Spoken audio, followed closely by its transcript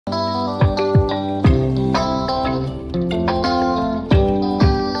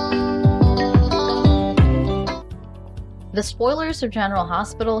The spoilers of General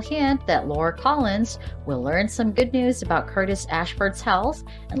Hospital hint that Laura Collins will learn some good news about Curtis Ashford's health,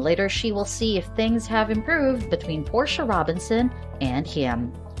 and later she will see if things have improved between Portia Robinson and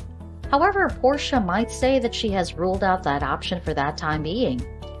him. However, Portia might say that she has ruled out that option for that time being.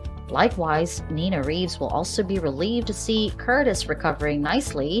 Likewise, Nina Reeves will also be relieved to see Curtis recovering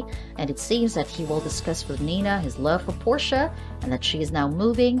nicely, and it seems that he will discuss with Nina his love for Portia and that she is now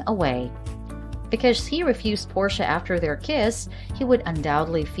moving away. Because he refused Portia after their kiss, he would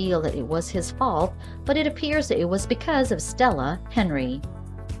undoubtedly feel that it was his fault, but it appears that it was because of Stella Henry.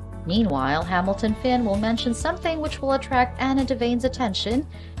 Meanwhile, Hamilton Finn will mention something which will attract Anna Devane's attention,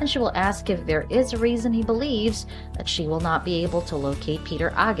 and she will ask if there is a reason he believes that she will not be able to locate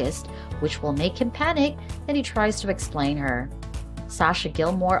Peter August, which will make him panic, and he tries to explain her. Sasha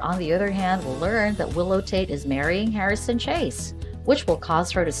Gilmore, on the other hand, will learn that Willow Tate is marrying Harrison Chase, which will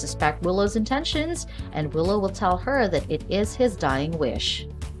cause her to suspect Willow's intentions, and Willow will tell her that it is his dying wish.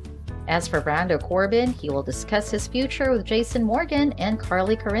 As for Brando Corbin, he will discuss his future with Jason Morgan and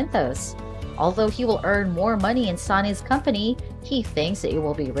Carly Corinthos. Although he will earn more money in Sonny's company, he thinks that it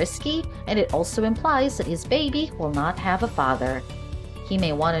will be risky, and it also implies that his baby will not have a father. He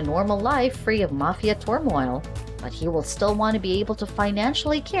may want a normal life free of mafia turmoil, but he will still want to be able to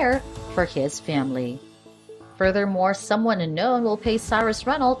financially care for his family. Furthermore, someone unknown will pay Cyrus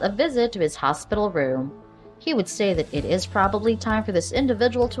Renault a visit to his hospital room. He would say that it is probably time for this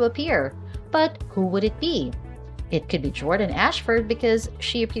individual to appear, but who would it be? It could be Jordan Ashford because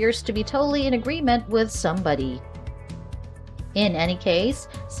she appears to be totally in agreement with somebody. In any case,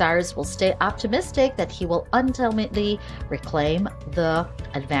 Cyrus will stay optimistic that he will ultimately reclaim the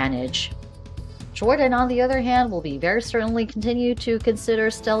advantage. Jordan, on the other hand, will be very certainly continue to consider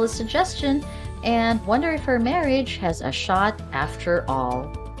Stella's suggestion and wonder if her marriage has a shot after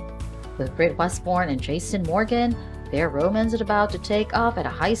all. With Britt Westbourne and Jason Morgan, their romance is about to take off at a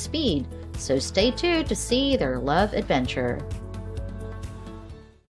high speed, so stay tuned to see their love adventure.